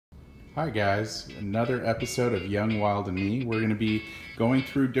Hi guys, another episode of Young, Wild, and Me. We're going to be going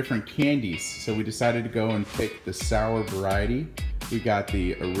through different candies. So we decided to go and pick the sour variety. We got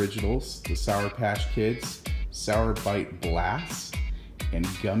the originals, the Sour Patch Kids, Sour Bite Blasts, and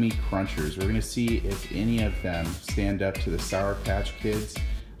Gummy Crunchers. We're going to see if any of them stand up to the Sour Patch Kids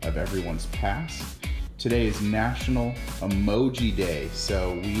of everyone's past. Today is National Emoji Day,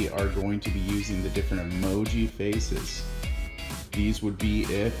 so we are going to be using the different emoji faces. These would be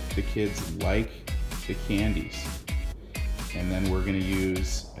if the kids like the candies. And then we're gonna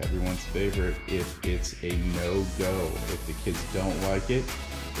use everyone's favorite if it's a no-go. If the kids don't like it,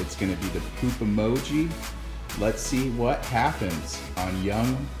 it's gonna be the poop emoji. Let's see what happens on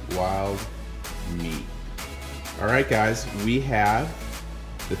Young, Wild, Me. All right guys, we have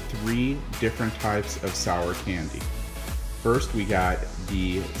the 3 different types of sour candy. First, we got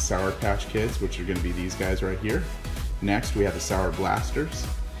the Sour Patch Kids, which are gonna be these guys right here. Next, we have the Sour Blasters,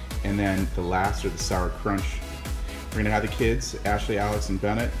 and then the last are the Sour Crunch. We're gonna have the kids, Ashley, Alex, and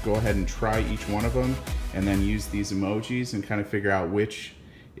Bennett, go ahead and try each one of them, and then use these emojis and kind of figure out which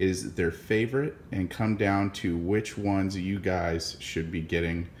is their favorite, and come down to which ones you guys should be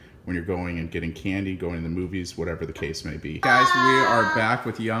getting when you're going and getting candy, going to the movies, whatever the case may be. Guys, we are back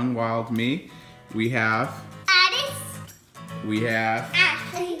with Young, Wild, Me. We have Alice. We have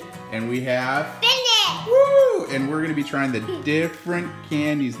Ashley. And we have Bennett. Woo! And we're gonna be trying the different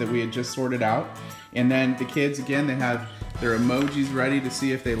candies that we had just sorted out. And then the kids, again, they have their emojis ready to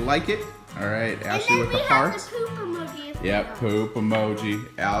see if they like it. All right, Ashley with the hearts. And then we have the poop emoji. Yep, poop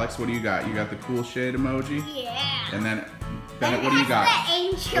emoji. Alex, what do you got? You got the cool shade emoji? Yeah. And then, Bennett, what do you got? The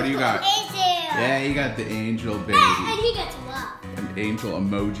angel. What do you got? Angel. Yeah, you got the angel baby. And he gets love. An angel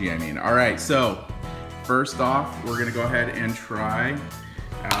emoji, I mean. All right, so first off, we're gonna go ahead and try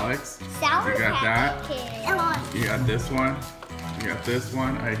Alex. Sour You got that? Patch. You got this one. You got this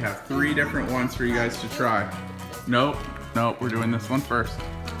one. I have 3 different ones for you guys to try. Nope, we're doing this one first.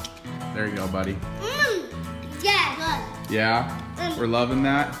 There you go, buddy. Yeah, good. Yeah? We're loving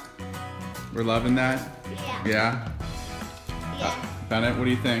that? We're loving that? Yeah. Yeah? Yeah. Bennett, what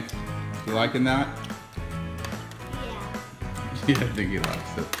do you think? You liking that? Yeah. Yeah, I think he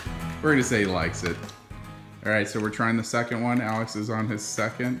likes it. We're gonna say he likes it. All right, so we're trying the second one. Alex is on his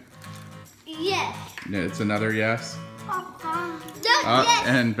second. Yes. Yeah, it's another yes. Yes.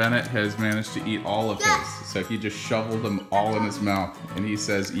 And Bennett has managed to eat all of his. So he just shoveled them all in his mouth. And he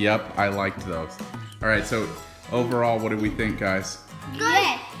says, yep, I liked those. All right, so overall, what do we think, guys?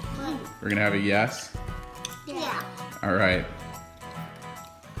 Good. We're gonna have a yes? Yeah. All right.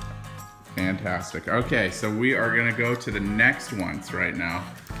 Fantastic. Okay, so we are gonna go to the next ones right now.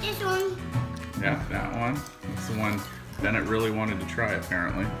 This one. Yeah, that one. That's the one Bennett really wanted to try,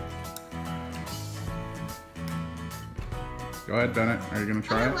 apparently. Go ahead, Bennett. Are you gonna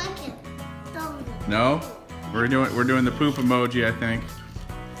try I it? don't like it. Don't. No? We're doing the poop emoji, I think.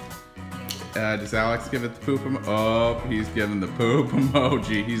 Does Alex give it the poop emoji? Oh, he's giving the poop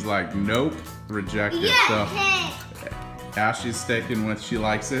emoji. He's like, nope, rejected. Yeah, So okay. Ashley's sticking with she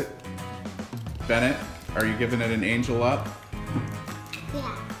likes it. Bennett, are you giving it an angel up?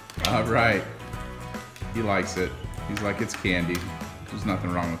 Yeah. All right. He likes it. He's like, it's candy. There's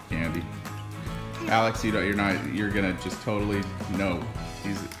nothing wrong with candy. Alex, you're gonna just totally no.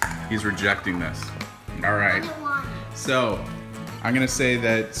 He's rejecting this. All right. I don't want it. So I'm gonna say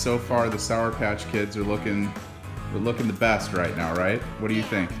that so far the Sour Patch Kids are looking the best right now, right? What do you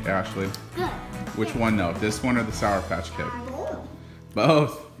think, Ashley? Good. Which one though? This one or the Sour Patch Kid? Both.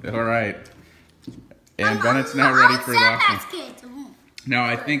 Both. All right. And Bennett's now ready for the last one. Now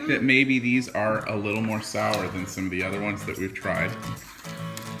I think that maybe these are a little more sour than some of the other ones that we've tried.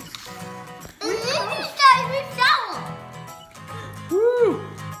 Woo!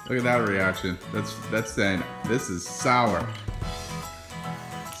 Look at that reaction. That's saying this is sour.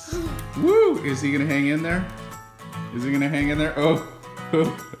 Woo! Is he gonna hang in there? Is he gonna hang in there? Oh,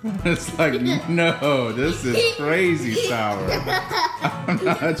 it's like no, this is crazy sour. I'm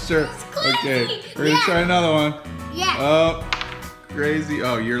not sure. Okay, we're gonna try another one. Yeah. Oh, crazy.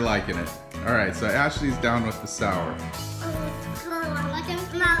 Oh, you're liking it. All right, so Ashley's down with the sour.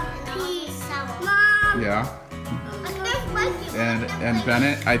 Mom. Yeah. And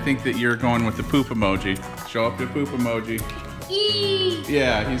Bennett, I think that you're going with the poop emoji. Show up the poop emoji.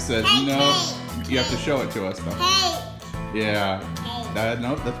 Yeah, he said no. You have to show it to us though. Yeah.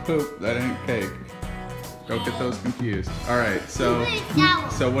 Nope, that's poop. That ain't cake. Don't get those confused. All right, so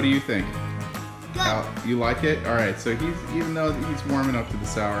what do you think? You like it? All right, so even though he's warming up to the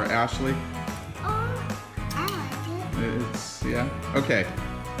sour, Ashley. I like it. It's yeah. Okay.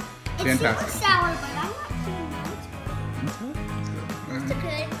 It's Fantastic. super sour, but I'm not feeling that. It's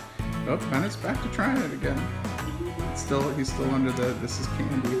good. Oh, Bennett's back to trying it again. He's still under the, this is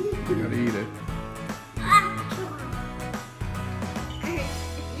candy. You gotta eat it.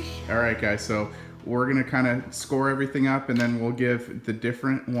 All right, guys, so we're gonna kind of score everything up and then we'll give the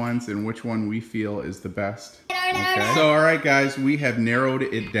different ones and which one we feel is the best. Okay. So, all right, guys, we have narrowed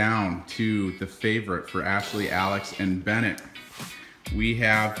it down to the favorite for Ashley, Alex, and Bennett. We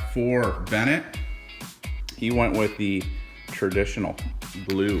have for Bennett, he went with the traditional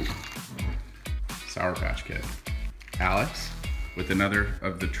blue Sour Patch Kid. Alex with another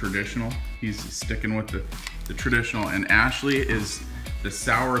of the traditional. He's sticking with the traditional. And Ashley is the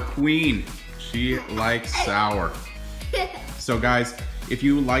sour queen. She likes sour. So guys, if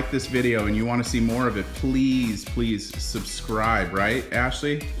you like this video and you want to see more of it, please subscribe, right,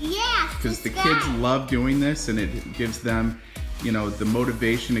 Ashley? Yeah. Because the kids love doing this and it gives them, you know, the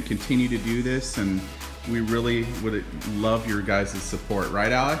motivation to continue to do this, and we really would love your guys' support,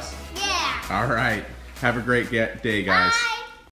 right, Alex? Yeah. All right. Have a great day, guys. Bye.